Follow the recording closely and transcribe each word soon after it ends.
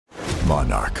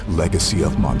Monarch, Legacy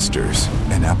of Monsters,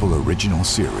 an Apple original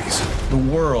series. The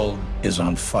world is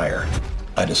on fire.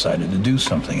 I decided to do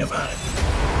something about it.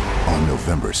 On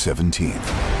November 17th.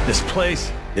 This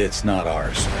place, it's not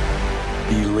ours.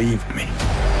 Believe me.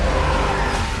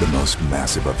 The most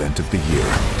massive event of the year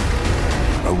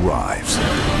arrives.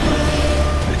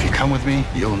 If you come with me,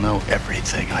 you'll know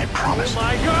everything, I promise. Oh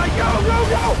my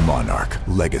God, go! Monarch,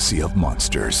 Legacy of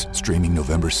Monsters. Streaming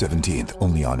November 17th,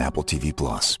 only on Apple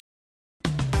TV+.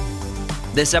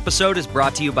 This episode is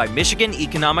brought to you by Michigan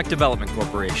Economic Development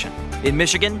Corporation. In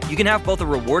Michigan, you can have both a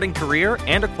rewarding career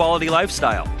and a quality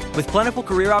lifestyle, with plentiful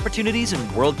career opportunities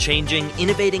in world-changing,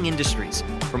 innovating industries,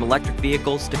 from electric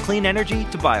vehicles to clean energy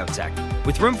to biotech,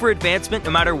 with room for advancement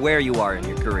no matter where you are in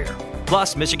your career.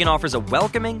 Plus, Michigan offers a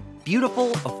welcoming,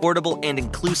 beautiful, affordable, and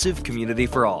inclusive community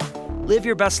for all. Live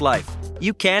your best life.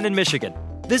 You can in Michigan.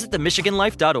 Visit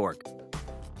themichiganlife.org.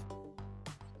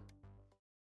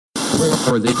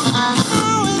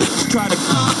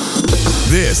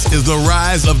 This is the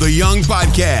Rise of the Young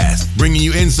podcast, bringing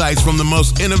you insights from the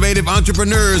most innovative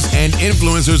entrepreneurs and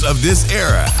influencers of this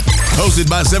era. Hosted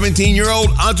by 17-year-old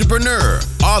entrepreneur,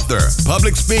 author,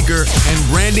 public speaker, and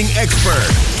branding expert,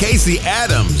 Casey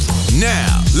Adams.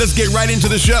 Now, let's get right into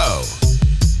the show.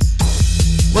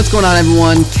 What's going on,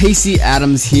 everyone? Casey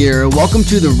Adams here. Welcome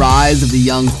to the Rise of the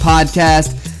Young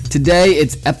podcast. Today,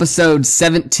 it's episode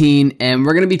 17, and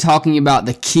we're going to be talking about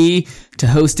the key to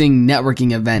hosting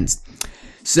networking events.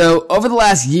 So over the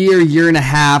last year and a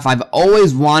half, I've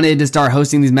always wanted to start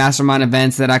hosting these mastermind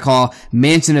events that I call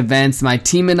mansion events. My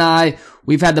team and I,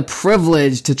 we've had the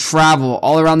privilege to travel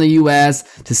all around the U.S.,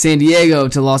 to San Diego,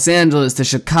 to Los Angeles, to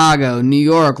Chicago, New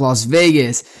York, Las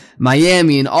Vegas,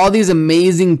 Miami, and all these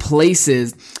amazing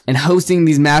places, and hosting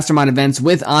these mastermind events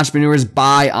with entrepreneurs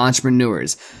by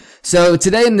entrepreneurs. So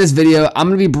today in this video, I'm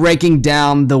going to be breaking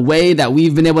down the way that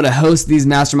we've been able to host these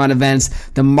mastermind events,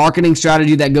 the marketing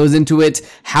strategy that goes into it,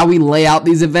 how we lay out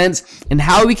these events, and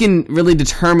how we can really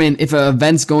determine if an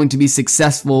event's going to be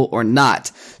successful or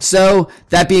not. So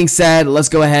that being said, let's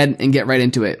go ahead and get right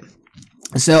into it.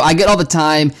 So I get all the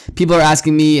time, people are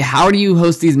asking me, how do you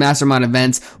host these mastermind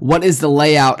events? What is the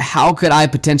layout? How could I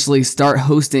potentially start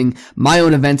hosting my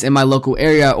own events in my local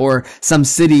area or some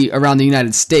city around the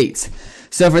United States?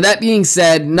 So for that being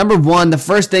said, number one, the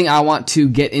first thing I want to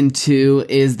get into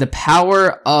is the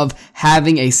power of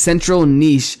having a central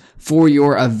niche for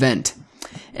your event.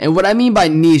 And what I mean by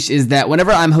niche is that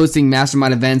whenever I'm hosting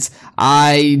mastermind events,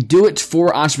 I do it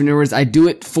for entrepreneurs. I do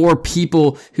it for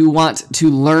people who want to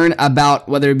learn about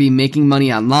whether it be making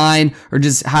money online or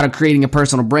just how to creating a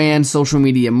personal brand, social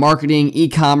media marketing,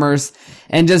 e-commerce,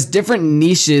 and just different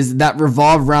niches that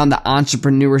revolve around the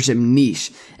entrepreneurship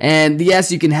niche. And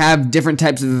yes, you can have different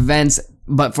types of events,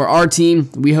 but for our team,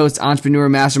 we host entrepreneur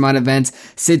mastermind events,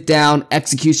 sit down,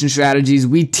 execution strategies.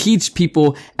 We teach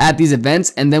people at these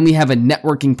events, and then we have a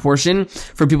networking portion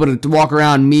for people to walk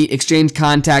around, meet, exchange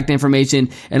contact information,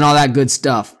 and all that good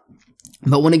stuff.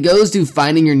 But when it goes to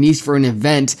finding your niche for an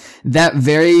event, that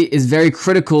is very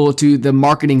critical to the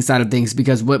marketing side of things,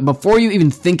 because before you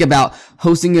even think about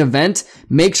hosting an event,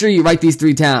 make sure you write these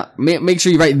three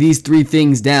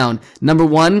things down. Number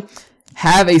one,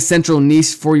 have a central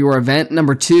niche for your event.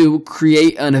 Number two,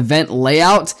 create an event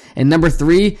layout. And number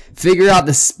three, figure out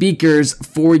the speakers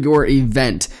for your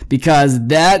event, because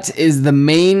that is the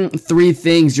main three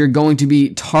things you're going to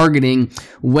be targeting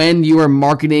when you are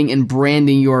marketing and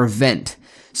branding your event.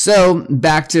 So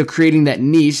back to creating that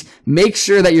niche, make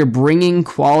sure that you're bringing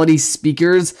quality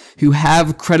speakers who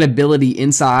have credibility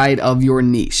inside of your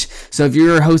niche. So if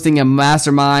you're hosting a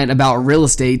mastermind about real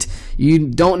estate, you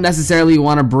don't necessarily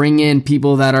want to bring in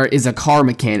people that is a car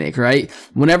mechanic, right?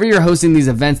 Whenever you're hosting these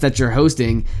events that you're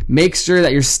hosting, make sure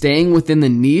that you're staying within the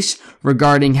niche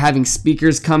regarding having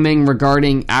speakers coming,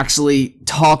 regarding actually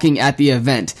talking at the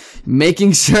event.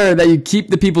 Making sure that you keep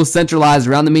the people centralized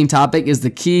around the main topic is the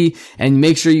key, and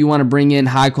make sure you want to bring in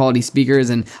high quality speakers.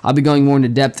 And I'll be going more into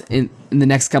depth in the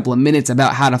next couple of minutes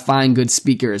about how to find good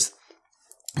speakers.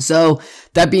 So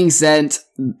that being said,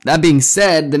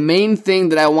 the main thing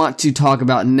that I want to talk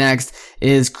about next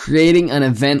is creating an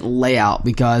event layout,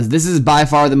 because this is by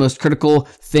far the most critical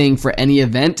thing for any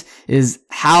event, is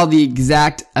how the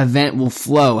exact event will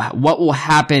flow. What will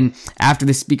happen after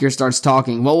the speaker starts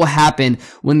talking? What will happen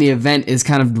when the event is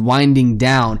kind of winding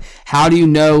down? How do you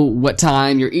know what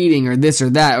time you're eating, or this or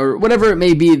that, or whatever it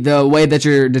may be, the way that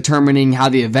you're determining how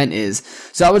the event is?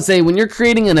 So I would say when you're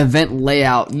creating an event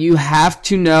layout, you have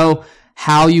to know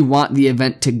how you want the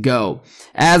event to go.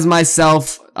 As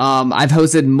myself, I've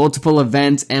hosted multiple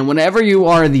events, and whenever you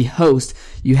are the host,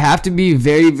 you have to be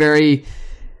very, very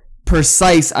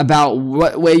precise about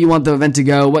what way you want the event to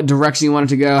go, what direction you want it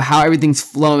to go, how everything's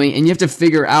flowing, and you have to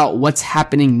figure out what's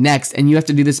happening next, and you have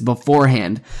to do this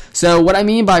beforehand. So what I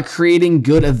mean by creating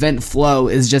good event flow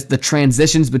is just the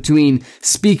transitions between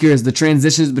speakers, the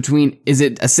transitions between, is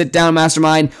it a sit-down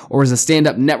mastermind or is it a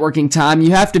stand-up networking time?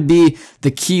 You have to be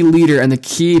the key leader and the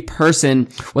key person,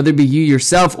 whether it be you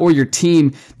yourself or your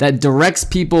team, that directs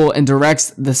people and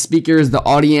directs the speakers, the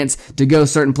audience, to go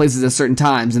certain places at certain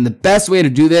times. And the best way to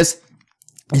do this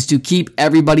is to keep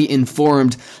everybody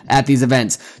informed at these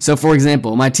events. So for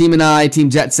example, my team and I, Team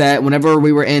Jet Set, whenever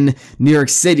we were in New York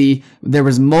City, there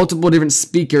was multiple different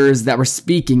speakers that were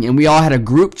speaking, and we all had a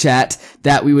group chat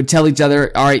that we would tell each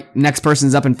other, all right, next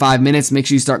person's up in 5 minutes, make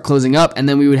sure you start closing up. And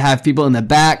then we would have people in the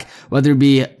back, whether it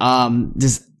be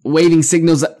just waving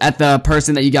signals at the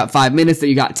person that you got 5 minutes, that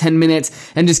you got 10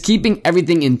 minutes, and just keeping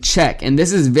everything in check. And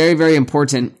this is very, very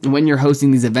important when you're hosting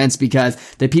these events, because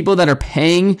the people that are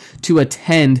paying to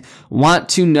attend want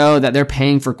to know that they're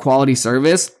paying for quality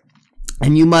service.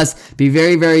 And you must be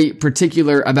very, very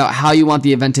particular about how you want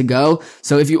the event to go.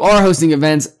 So if you are hosting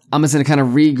events, I'm just going to kind of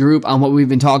regroup on what we've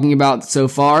been talking about so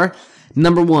far.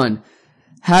 Number 1,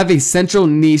 have a central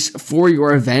niche for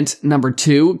your event. Number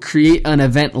 2, create an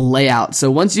event layout. So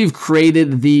once you've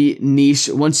created the niche,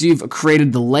 once you've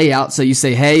created the layout, so you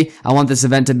say, hey, I want this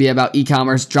event to be about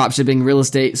e-commerce, dropshipping, real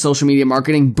estate, social media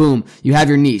marketing, boom, you have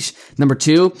your niche. Number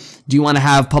 2, do you want to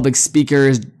have public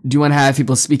speakers? Do you want to have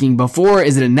people speaking before?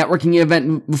 Is it a networking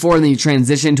event before and then you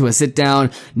transition to a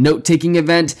sit-down note-taking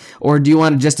event? Or do you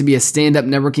want it just to be a stand-up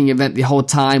networking event the whole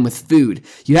time with food?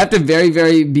 You have to very,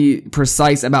 very be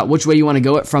precise about which way you want to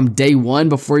go it from day one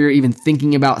before you're even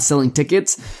thinking about selling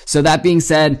tickets. So that being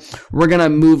said, we're going to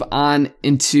move on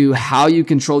into how you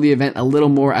control the event a little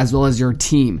more, as well as your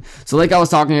team. So like I was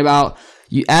talking about,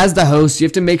 you, as the host, you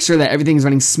have to make sure that everything's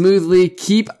running smoothly.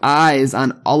 Keep eyes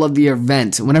on all of the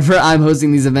event. Whenever I'm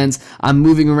hosting these events, I'm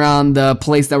moving around the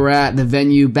place that we're at, the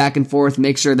venue, back and forth,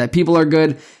 make sure that people are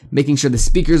good, making sure the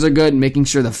speakers are good, making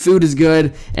sure the food is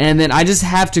good. And then I just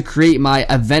have to create my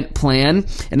event plan.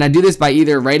 And I do this by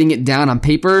either writing it down on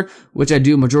paper, which I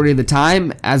do majority of the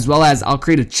time, as well as I'll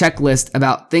create a checklist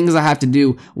about things I have to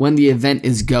do when the event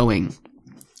is going.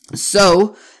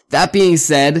 So, that being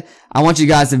said, I want you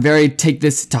guys to take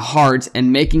this to heart,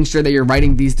 and making sure that you're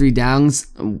writing these 3 downs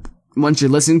once you're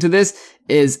listening to this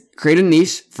is create a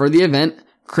niche for the event,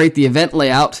 create the event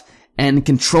layout, and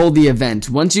control the event.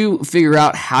 Once you figure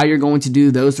out how you're going to do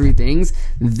those 3 things,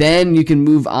 then you can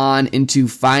move on into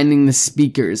finding the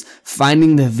speakers,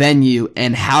 finding the venue,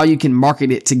 and how you can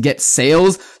market it to get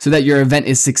sales so that your event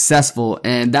is successful.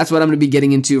 And that's what I'm going to be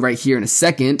getting into right here in a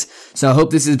second. So I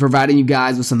hope this is providing you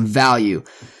guys with some value.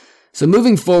 So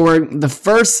moving forward, the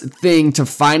first thing to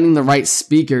finding the right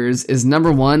speakers is,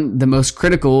 number 1, the most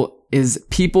critical, is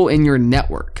people in your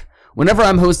network. Whenever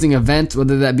I'm hosting events,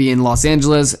 whether that be in Los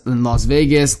Angeles, in Las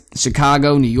Vegas,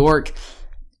 Chicago, New York,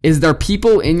 is there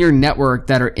people in your network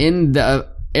that are in the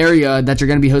area that you're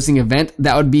going to be hosting an event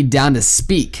that would be down to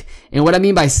speak? And what I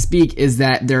mean by speak is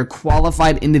that they're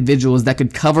qualified individuals that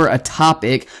could cover a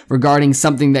topic regarding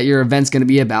something that your event's going to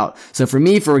be about. So for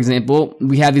me, for example,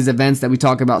 we have these events that we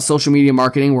talk about social media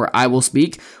marketing where I will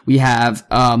speak. We have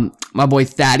my boy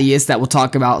Thaddeus that will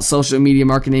talk about social media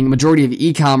marketing, majority of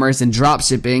e-commerce and drop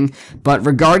shipping. But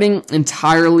regarding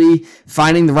entirely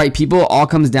finding the right people, all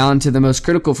comes down to the most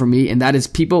critical for me, and that is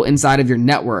people inside of your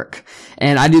network.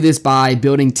 And I do this by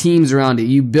building teams around it.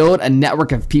 You build a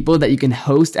network of people that you can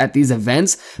host at these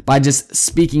events by just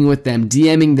speaking with them,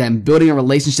 DMing them, building a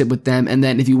relationship with them. And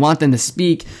then if you want them to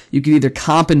speak, you can either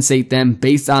compensate them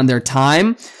based on their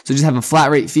time. So just have a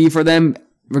flat rate fee for them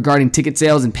regarding ticket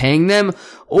sales and paying them,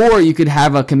 or you could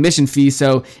have a commission fee.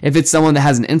 So if it's someone that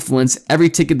has an influence, every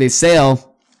ticket they sell,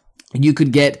 you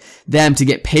could get them to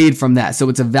get paid from that. So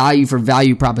it's a value for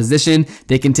value proposition.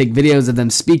 They can take videos of them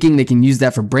speaking. They can use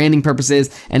that for branding purposes,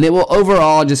 and it will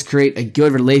overall just create a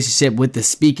good relationship with the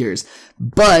speakers.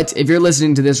 But if you're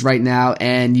listening to this right now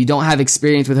and you don't have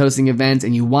experience with hosting events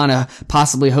and you want to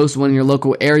possibly host one in your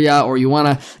local area, or you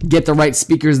want to get the right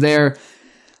speakers there,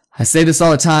 I say this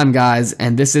all the time, guys,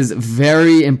 and this is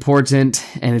very important,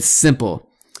 and it's simple.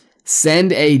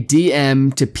 Send a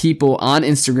DM to people on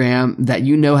Instagram that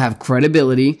you know have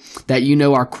credibility, that you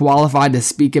know are qualified to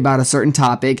speak about a certain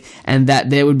topic, and that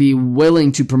they would be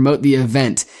willing to promote the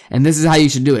event. And this is how you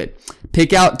should do it.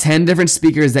 Pick out 10 different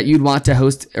speakers that you'd want to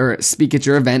host or speak at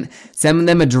your event. Send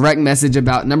them a direct message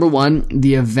about, number 1,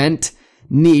 the event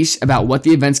niche, about what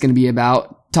the event's going to be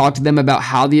about. Talk to them about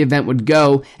how the event would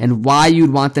go and why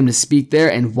you'd want them to speak there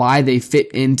and why they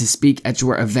fit in to speak at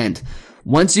your event.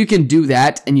 Once you can do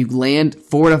that and you land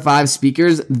 4 to 5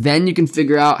 speakers, then you can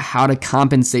figure out how to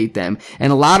compensate them.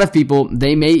 And a lot of people,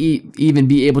 they may even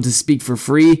be able to speak for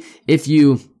free if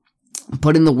you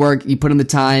put in the work, you put in the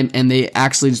time, and they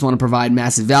actually just want to provide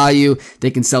massive value. They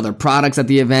can sell their products at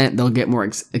the event. They'll get more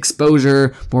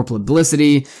exposure, more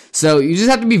publicity. So you just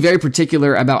have to be very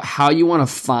particular about how you want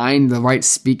to find the right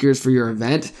speakers for your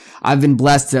event. I've been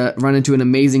blessed to run into an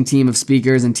amazing team of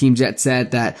speakers and Team Jet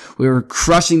Set that we were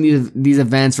crushing these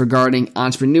events regarding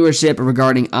entrepreneurship,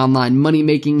 regarding online money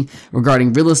making,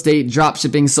 regarding real estate, drop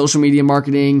shipping, social media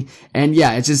marketing. And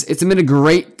yeah, it's been a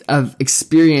great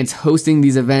experience hosting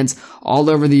these events all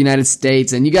over the United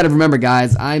States. And you got to remember,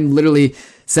 guys, I'm literally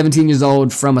 17 years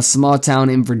old from a small town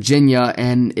in Virginia.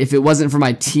 And if it wasn't for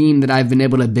my team that I've been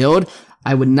able to build,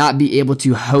 I would not be able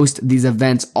to host these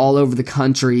events all over the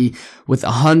country with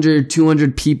 100,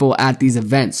 200 people at these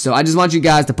events. So I just want you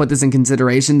guys to put this in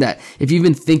consideration that if you've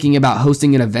been thinking about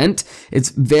hosting an event, it's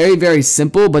very, very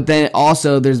simple, but then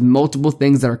also there's multiple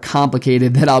things that are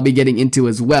complicated that I'll be getting into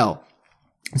as well.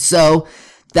 So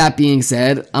that being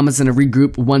said, I'm just going to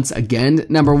regroup once again.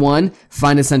 Number 1,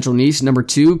 find a central niche. Number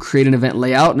 2, create an event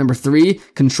layout. Number 3,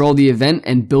 control the event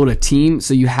and build a team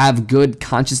so you have good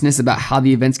consciousness about how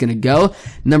the event's going to go.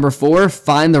 Number 4,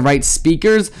 find the right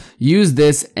speakers. Use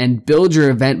this and build your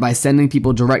event by sending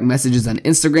people direct messages on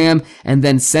Instagram, and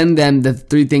then send them the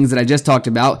 3 things that I just talked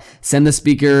about. Send the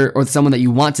speaker or someone that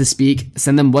you want to speak,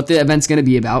 send them what the event's going to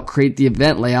be about, create the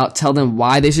event layout, tell them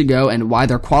why they should go and why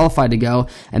they're qualified to go,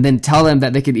 and then tell them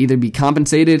that they could either be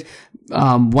compensated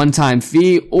one-time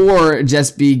fee or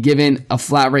just be given a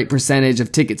flat rate percentage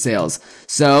of ticket sales.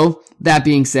 So that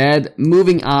being said,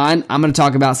 moving on, I'm going to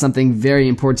talk about something very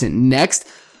important next,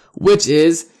 which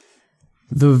is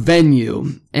the venue.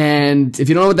 And if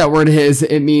you don't know what that word is,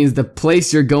 it means the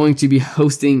place you're going to be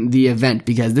hosting the event,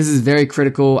 because this is very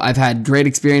critical. I've had great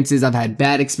experiences. I've had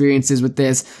bad experiences with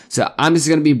this. So I'm just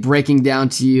going to be breaking down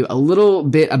to you a little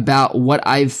bit about what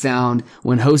I've found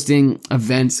when hosting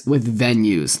events with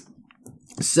venues.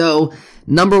 So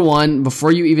number 1,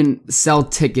 before you even sell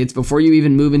tickets, before you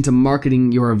even move into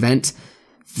marketing your event,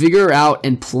 figure out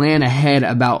and plan ahead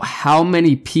about how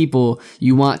many people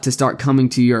you want to start coming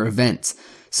to your events.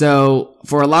 So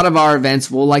for a lot of our events,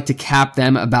 we'll like to cap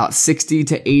them about 60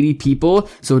 to 80 people.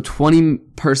 So 20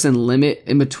 person limit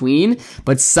in between.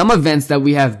 But some events that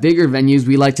we have bigger venues,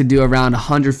 we like to do around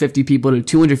 150 people to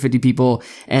 250 people.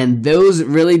 And those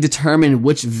really determine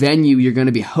which venue you're going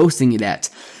to be hosting it at.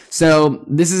 So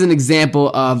this is an example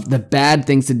of the bad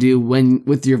things to do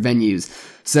with your venues.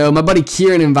 So my buddy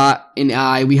Kieran and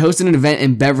I, we hosted an event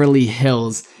in Beverly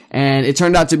Hills, and it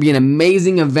turned out to be an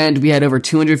amazing event. We had over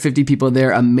 250 people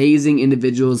there, amazing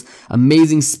individuals,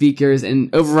 amazing speakers,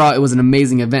 and overall it was an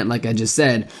amazing event, like I just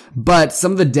said. But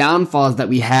some of the downfalls that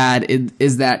we had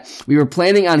is that we were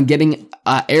planning on getting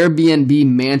an Airbnb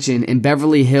mansion in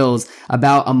Beverly Hills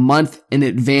about a month in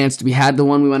advance. We had the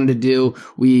one we wanted to do.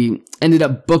 We ended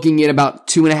up booking it about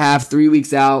 2.5, 3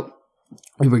 weeks out.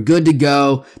 We were good to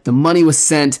go. The money was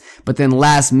sent, but then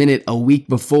last minute, a week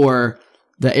before,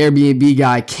 the Airbnb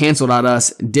guy canceled on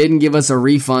us, didn't give us a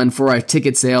refund for our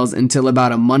ticket sales until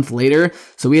about a month later.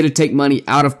 So we had to take money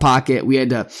out of pocket. We had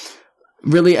to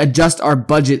really adjust our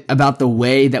budget about the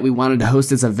way that we wanted to host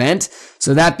this event.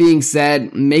 So that being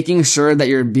said, making sure that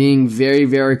you're being very,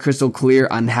 very crystal clear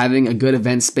on having a good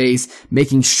event space,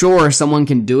 making sure someone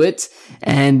can do it,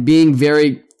 and being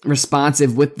very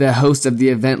responsive with the host of the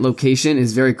event location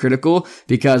is very critical,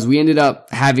 because we ended up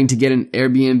having to get an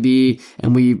Airbnb,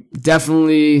 and we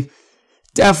definitely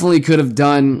could have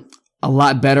done a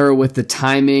lot better with the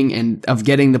timing and of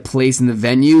getting the place in the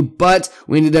venue, but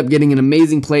we ended up getting an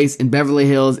amazing place in Beverly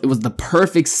Hills. It was the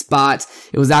perfect spot.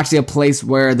 It was actually a place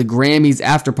where the Grammys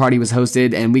after party was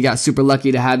hosted, and we got super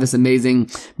lucky to have this amazing,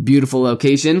 beautiful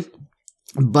location.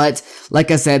 But like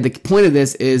I said, the point of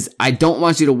this is I don't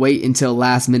want you to wait until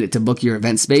last minute to book your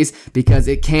event space, because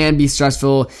it can be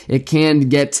stressful. It can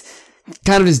get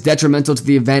kind of just detrimental to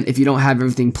the event if you don't have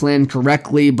everything planned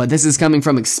correctly. But this is coming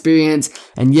from experience.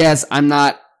 And yes, I'm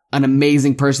not an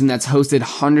amazing person that's hosted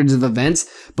hundreds of events,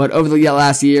 but over the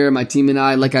last year, my team and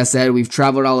I, like I said, we've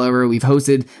traveled all over. We've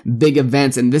hosted big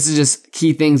events, and this is just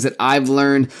key things that I've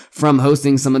learned from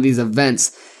hosting some of these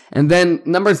events. And then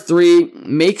number 3,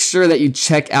 make sure that you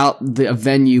check out the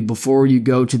venue before you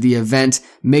go to the event.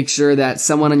 Make sure that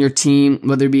someone on your team,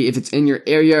 whether it be if it's in your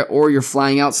area or you're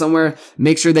flying out somewhere,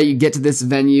 make sure that you get to this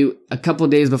venue a couple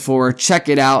of days before, check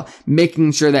it out,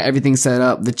 making sure that everything's set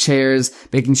up, the chairs,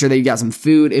 making sure that you got some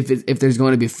food if there's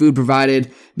going to be food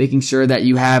provided, making sure that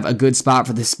you have a good spot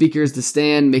for the speakers to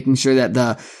stand, making sure that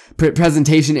the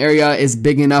presentation area is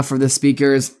big enough for the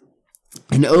speakers.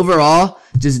 And overall,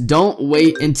 just don't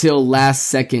wait until last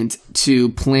second to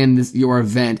plan your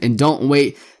event, and don't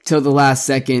wait till the last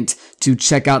second to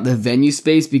check out the venue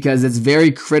space, because it's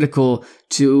very critical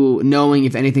to knowing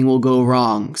if anything will go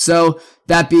wrong. So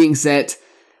that being said,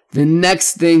 the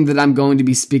next thing that I'm going to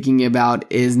be speaking about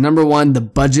is, number one, the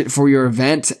budget for your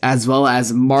event, as well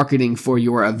as marketing for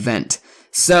your event.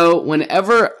 So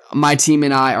whenever my team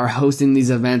and I are hosting these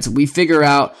events, we figure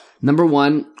out, number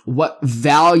one, what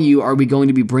value are we going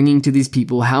to be bringing to these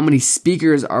people? How many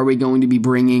speakers are we going to be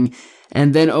bringing?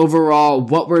 And then overall,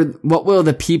 what will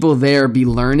the people there be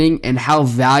learning, and how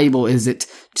valuable is it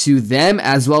to them,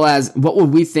 as well as what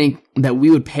would we think that we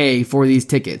would pay for these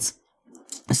tickets?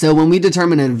 So when we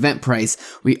determine an event price,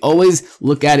 we always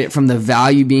look at it from the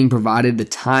value being provided, the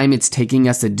time it's taking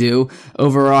us to do,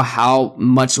 overall how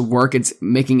much work it's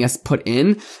making us put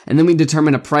in, and then we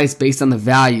determine a price based on the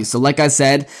value. So like I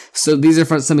said, so these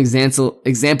are some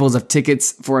examples of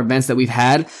tickets for events that we've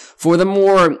had. For the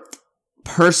more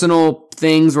personal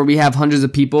things where we have hundreds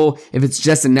of people, if it's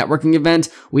just a networking event,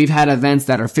 we've had events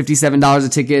that are $57 a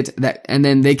ticket, and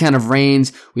then they kind of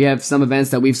range. We have some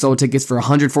events that we've sold tickets for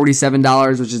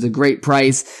 $147, which is a great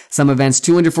price. Some events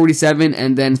 $247,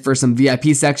 and then for some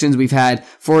VIP sections, we've had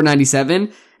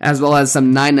 $497, as well as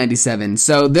some $997.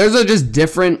 So those are just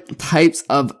different types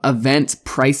of event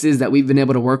prices that we've been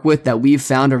able to work with that we've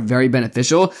found are very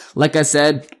beneficial. Like I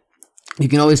said, you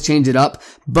can always change it up,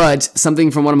 but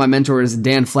something from one of my mentors,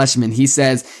 Dan Fleshman, he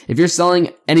says, if you're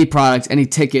selling any product, any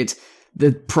ticket,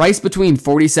 the price between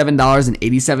 $47 and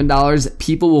 $87,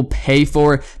 people will pay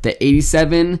for the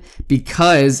 $87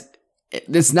 because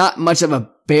it's not much of a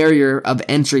barrier of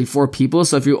entry for people.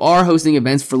 So if you are hosting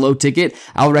events for low ticket,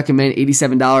 I would recommend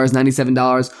 $87,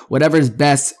 $97, whatever is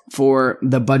best for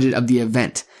the budget of the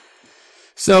event.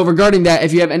 So regarding that,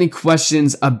 if you have any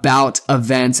questions about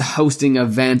events, hosting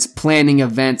events, planning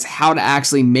events, how to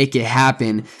actually make it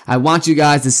happen, I want you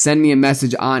guys to send me a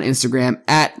message on Instagram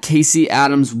at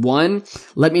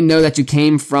CaseyAdams1. Let me know that you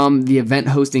came from the Event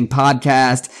Hosting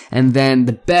Podcast. And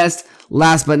then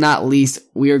last but not least,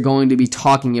 we are going to be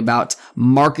talking about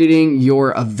marketing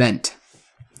your event.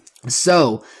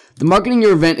 So the marketing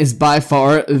your event is by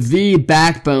far the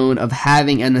backbone of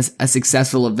having a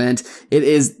successful event. It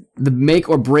is the make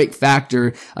or break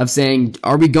factor of saying,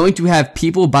 are we going to have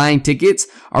people buying tickets?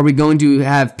 Are we going to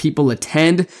have people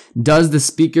attend? Does the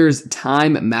speaker's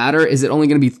time matter? Is it only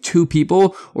going to be 2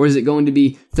 people, or is it going to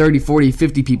be 30, 40,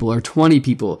 50 people, or 20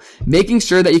 people? Making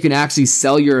sure that you can actually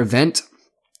sell your event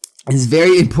is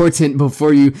very important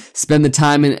before you spend the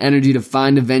time and energy to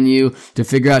find a venue, to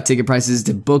figure out ticket prices,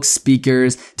 to book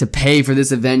speakers, to pay for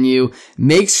this venue.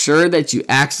 Make sure that you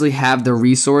actually have the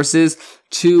resources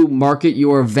to market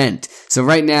your event. So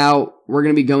right now, we're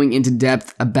going to be going into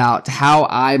depth about how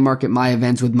I market my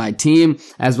events with my team,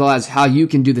 as well as how you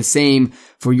can do the same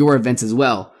for your events as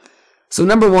well. So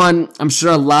number one, I'm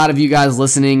sure a lot of you guys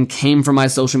listening came from my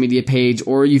social media page,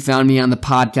 or you found me on the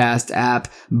podcast app,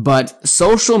 but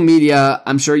social media,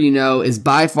 I'm sure you know, is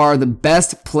by far the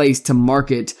best place to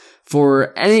market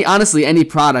for any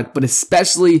product, but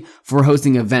especially for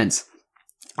hosting events.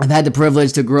 I've had the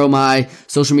privilege to grow my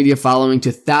social media following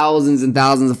to thousands and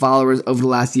thousands of followers over the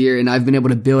last year, and I've been able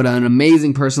to build an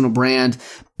amazing personal brand.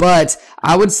 But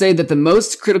I would say that the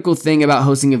most critical thing about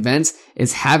hosting events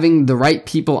is having the right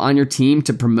people on your team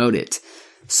to promote it.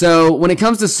 So when it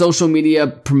comes to social media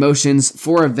promotions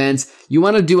for events, you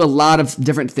want to do a lot of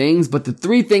different things, but the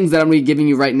 3 things that I'm going to be giving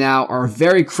you right now are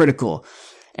very critical.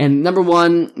 And number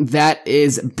one, that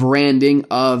is branding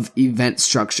of event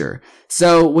structure.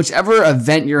 So whichever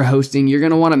event you're hosting, you're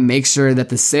going to want to make sure that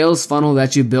the sales funnel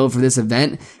that you build for this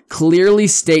event clearly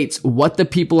states what the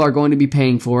people are going to be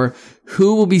paying for,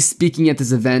 who will be speaking at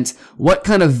this event, what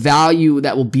kind of value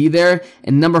that will be there,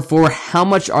 and number 4, how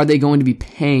much are they going to be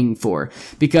paying for?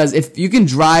 Because if you can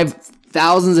drive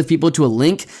thousands of people to a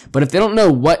link, but if they don't know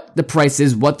what the price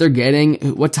is, what they're getting,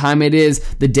 what time it is,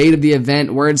 the date of the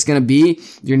event, where it's going to be,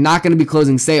 you're not going to be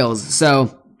closing sales.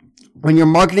 So when you're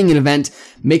marketing an event,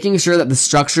 making sure that the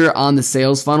structure on the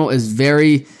sales funnel is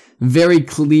very, very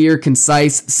clear,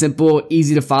 concise, simple,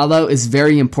 easy to follow is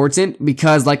very important,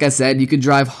 because like I said, you could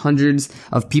drive hundreds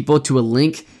of people to a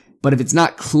link, but if it's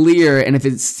not clear and if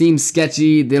it seems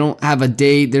sketchy, they don't have a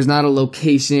date, there's not a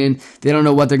location, they don't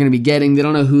know what they're going to be getting, they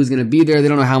don't know who's going to be there, they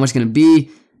don't know how much it's going to be,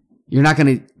 you're not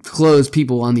going to close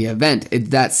people on the event. It's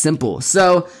that simple.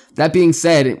 So that being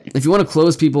said, if you want to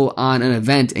close people on an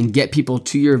event and get people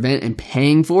to your event and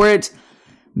paying for it,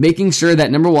 making sure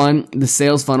that number one, the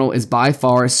sales funnel is by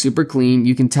far super clean.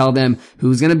 You can tell them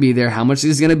who's going to be there, how much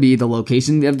it's going to be, the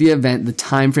location of the event, the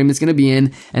time frame it's going to be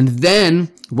in. And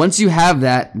then once you have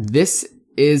that, this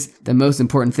is the most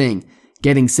important thing,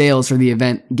 getting sales for the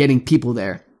event, getting people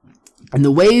there. And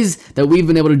the ways that we've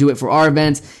been able to do it for our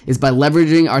events is by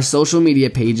leveraging our social media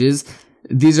pages.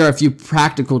 These are a few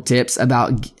practical tips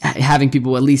about having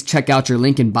people at least check out your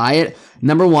link and buy it.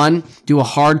 Number one, do a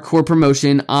hardcore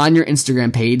promotion on your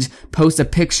Instagram page, post a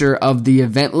picture of the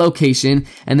event location,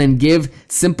 and then give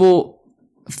simple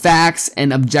facts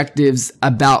and objectives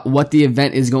about what the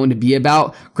event is going to be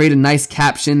about. Create a nice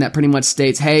caption that pretty much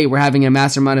states, hey, we're having a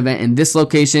mastermind event in this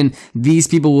location. These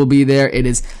people will be there. It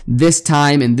is this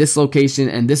time in this location,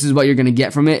 and this is what you're going to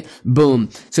get from it. Boom.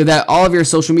 So that all of your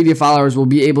social media followers will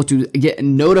be able to get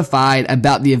notified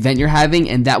about the event you're having,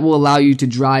 and that will allow you to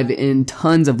drive in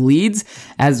tons of leads,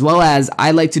 as well as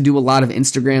I like to do a lot of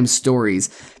Instagram stories,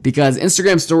 because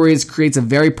Instagram stories creates a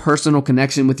very personal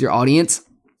connection with your audience.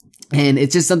 And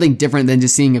it's just something different than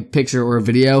just seeing a picture or a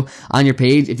video on your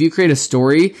page. If you create a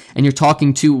story and you're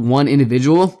talking to one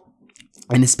individual,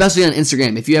 and especially on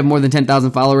Instagram, if you have more than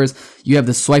 10,000 followers, you have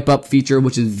the swipe up feature,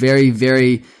 which is very,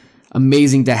 very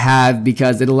amazing to have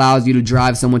because it allows you to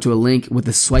drive someone to a link with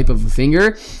the swipe of a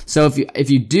finger. So if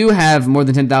you do have more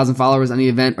than 10,000 followers on the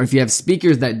event, or if you have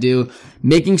speakers that do,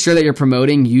 making sure that you're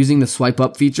promoting using the swipe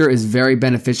up feature is very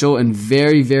beneficial and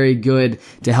very, very good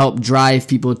to help drive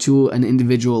people to an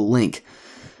individual link.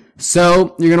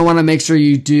 So you're going to want to make sure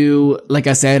you do, like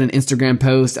I said, an Instagram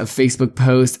post, a Facebook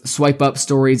post, swipe up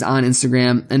stories on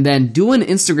Instagram, and then do an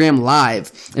Instagram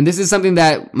live. And this is something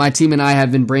that my team and I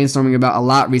have been brainstorming about a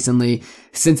lot recently.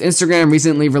 Since Instagram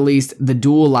recently released the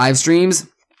dual live streams,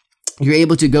 you're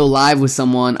able to go live with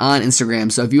someone on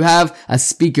Instagram. So if you have a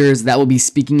speakers that will be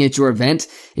speaking at your event,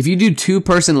 if you do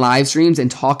 2-person live streams and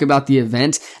talk about the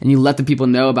event and you let the people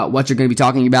know about what you're going to be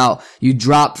talking about, you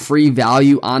drop free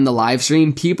value on the live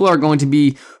stream, people are going to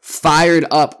be fired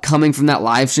up coming from that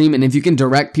live stream. And if you can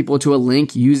direct people to a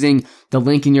link using the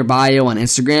link in your bio on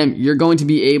Instagram, you're going to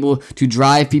be able to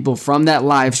drive people from that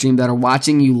live stream that are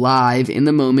watching you live in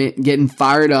the moment, getting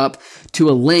fired up, to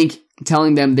a link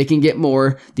telling them they can get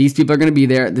more. These people are going to be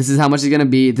there. This is how much it's going to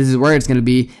be. This is where it's going to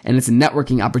be. And it's a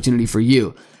networking opportunity for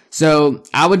you. So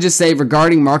I would just say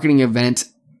regarding marketing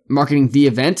the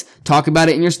event, talk about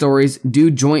it in your stories,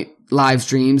 do joint live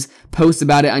streams, post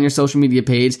about it on your social media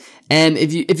page. And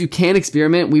if you can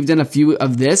experiment, we've done a few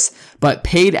of this, but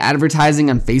paid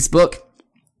advertising on Facebook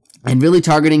and really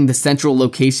targeting the central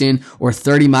location or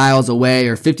 30 miles away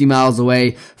or 50 miles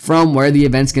away from where the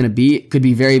event's going to be could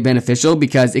be very beneficial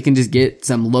because it can just get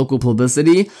some local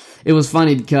publicity. It was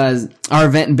funny because our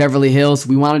event in Beverly Hills,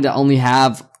 we wanted to only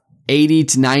have 80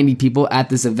 to 90 people at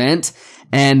this event,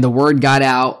 and the word got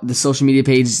out, the social media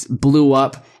page blew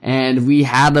up, and we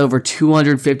had over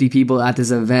 250 people at this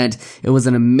event. It was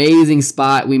an amazing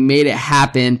spot. We made it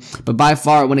happen. But by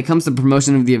far, when it comes to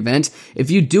promotion of the event, if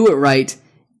you do it right,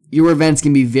 your events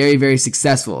can be very, very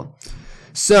successful.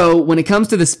 So when it comes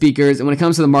to the speakers and when it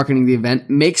comes to the marketing of the event,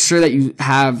 make sure that you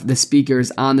have the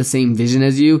speakers on the same vision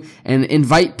as you and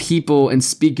invite people and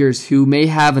speakers who may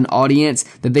have an audience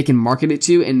that they can market it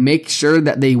to, and make sure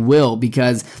that they will,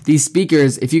 because these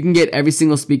speakers, if you can get every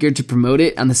single speaker to promote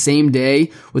it on the same day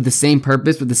with the same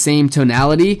purpose, with the same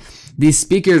tonality, these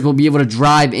speakers will be able to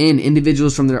drive in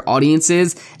individuals from their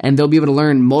audiences, and they'll be able to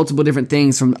learn multiple different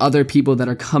things from other people that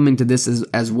are coming to this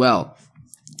as well.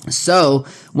 So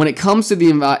when it comes to the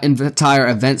entire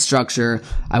event structure,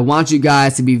 I want you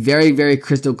guys to be very, very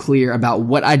crystal clear about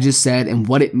what I just said and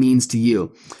what it means to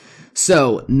you.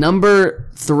 So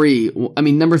number three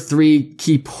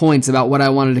key points about what I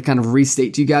wanted to kind of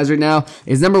restate to you guys right now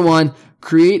is, number one,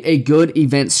 create a good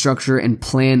event structure and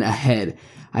plan ahead.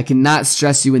 I cannot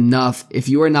stress you enough, if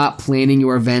you are not planning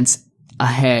your events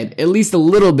ahead, at least a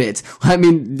little bit. I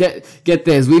mean, get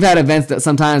this. We've had events that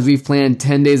sometimes we've planned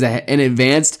 10 days ahead in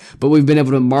advance, but we've been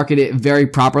able to market it very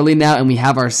properly now, and we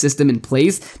have our system in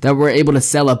place that we're able to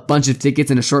sell a bunch of tickets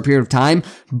in a short period of time.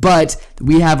 But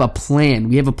we have a plan.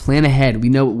 We have a plan ahead. We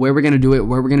know where we're going to do it,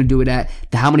 where we're going to do it at,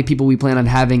 how many people we plan on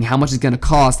having, how much it's going to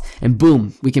cost, and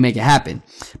boom, we can make it happen.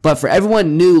 But for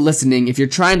everyone new listening, if you're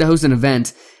trying to host an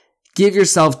event, give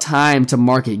yourself time to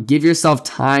market. Give yourself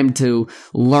time to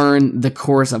learn the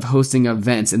course of hosting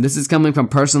events. And this is coming from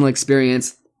personal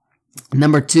experience.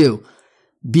 Number two,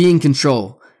 be in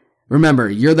control. Remember,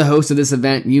 you're the host of this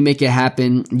event. You make it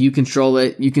happen. You control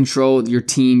it. You control your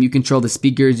team. You control the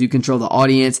speakers. You control the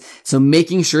audience. So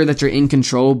making sure that you're in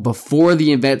control before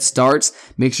the event starts,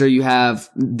 make sure you have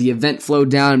the event flow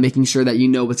down, making sure that you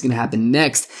know what's going to happen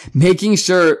next, making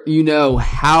sure you know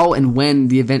how and when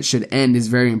the event should end is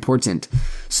very important.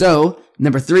 So,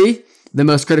 number 3, the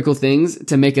most critical things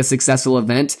to make a successful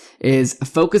event is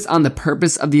focus on the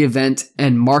purpose of the event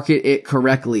and market it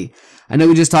correctly. I know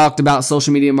we just talked about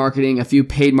social media marketing, a few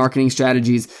paid marketing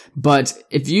strategies, but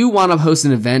if you want to host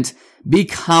an event, be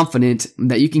confident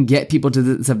that you can get people to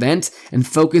this event and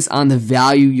focus on the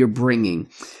value you're bringing.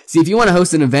 See, if you want to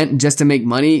host an event just to make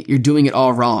money, you're doing it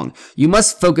all wrong. You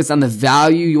must focus on the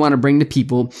value you want to bring to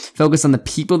people, focus on the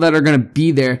people that are going to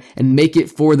be there, and make it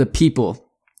for the people.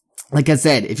 Like I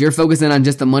said, if you're focusing on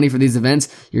just the money for these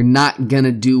events, you're not going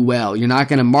to do well. You're not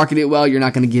going to market it well. You're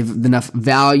not going to give enough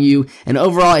value. And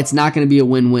overall, it's not going to be a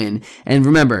win-win. And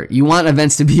remember, you want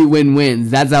events to be win-wins.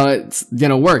 That's how it's going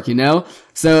to work, you know?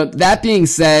 So that being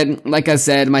said, like I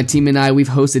said, my team and I, we've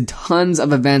hosted tons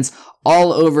of events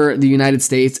all over the United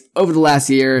States over the last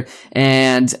year.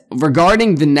 And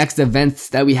regarding the next events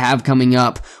that we have coming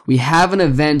up, we have an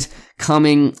event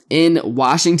coming in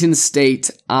Washington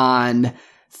State on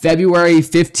February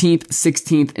 15th,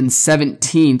 16th, and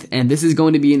 17th. And this is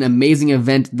going to be an amazing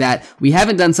event that we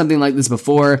haven't done something like this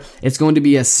before. It's going to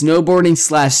be a snowboarding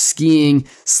 / skiing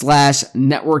 /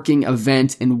 networking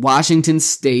event in Washington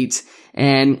State.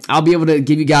 And I'll be able to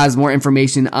give you guys more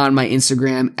information on my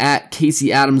Instagram at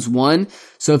CaseyAdams1.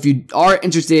 So if you are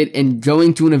interested in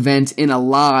going to an event in a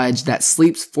lodge that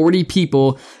sleeps 40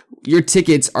 people, your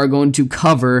tickets are going to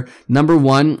cover, number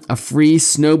 1, a free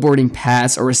snowboarding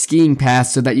pass or a skiing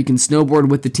pass so that you can snowboard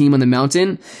with the team on the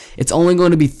mountain. It's only going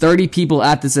to be 30 people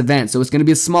at this event, so it's going to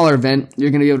be a smaller event.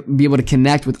 You're going to be able to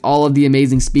connect with all of the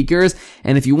amazing speakers.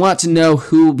 And if you want to know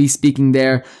who will be speaking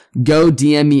there, go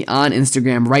DM me on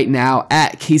Instagram right now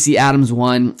at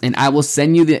CaseyAdams1, and I will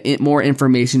send you the more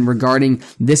information regarding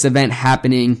this event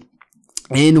happening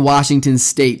in Washington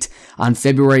State on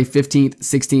February 15th,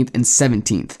 16th, and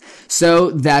 17th. So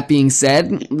that being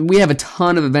said, we have a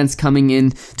ton of events coming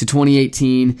in to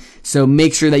 2018. So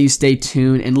make sure that you stay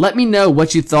tuned and let me know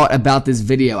what you thought about this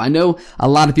video. I know a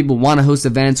lot of people want to host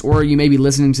events, or you may be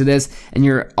listening to this and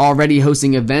you're already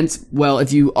hosting events. Well,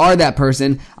 if you are that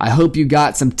person, I hope you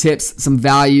got some tips, some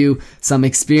value, some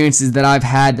experiences that I've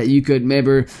had that you could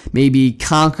maybe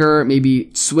conquer,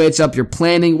 maybe switch up your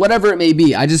planning, whatever it may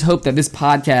be. I just hope that this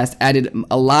podcast added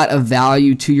a lot of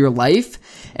value to your life.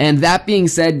 And that being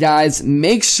said, guys,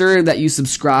 make sure that you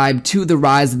subscribe to the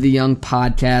Rise of the Young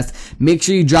podcast. Make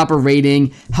sure you drop a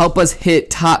rating. Help us hit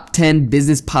top 10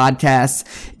 business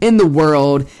podcasts in the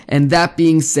world. And that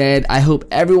being said, I hope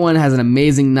everyone has an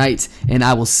amazing night, and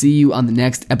I will see you on the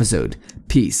next episode.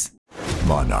 Peace.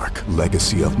 Monarch,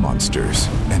 Legacy of Monsters,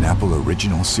 an Apple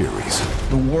original series.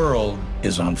 The world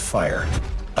is on fire.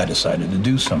 I decided to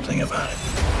do something about it.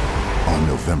 On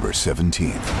November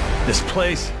 17th. This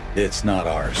place, it's not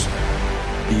ours.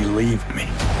 Believe me.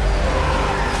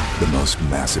 The most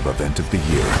massive event of the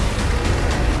year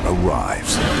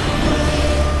arrives.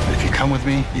 If you come with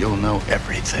me, you'll know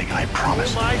everything, I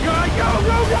promise. Oh my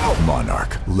God, go!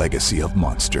 Monarch, Legacy of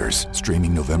Monsters.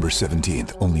 Streaming November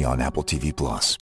 17th, only on Apple TV+.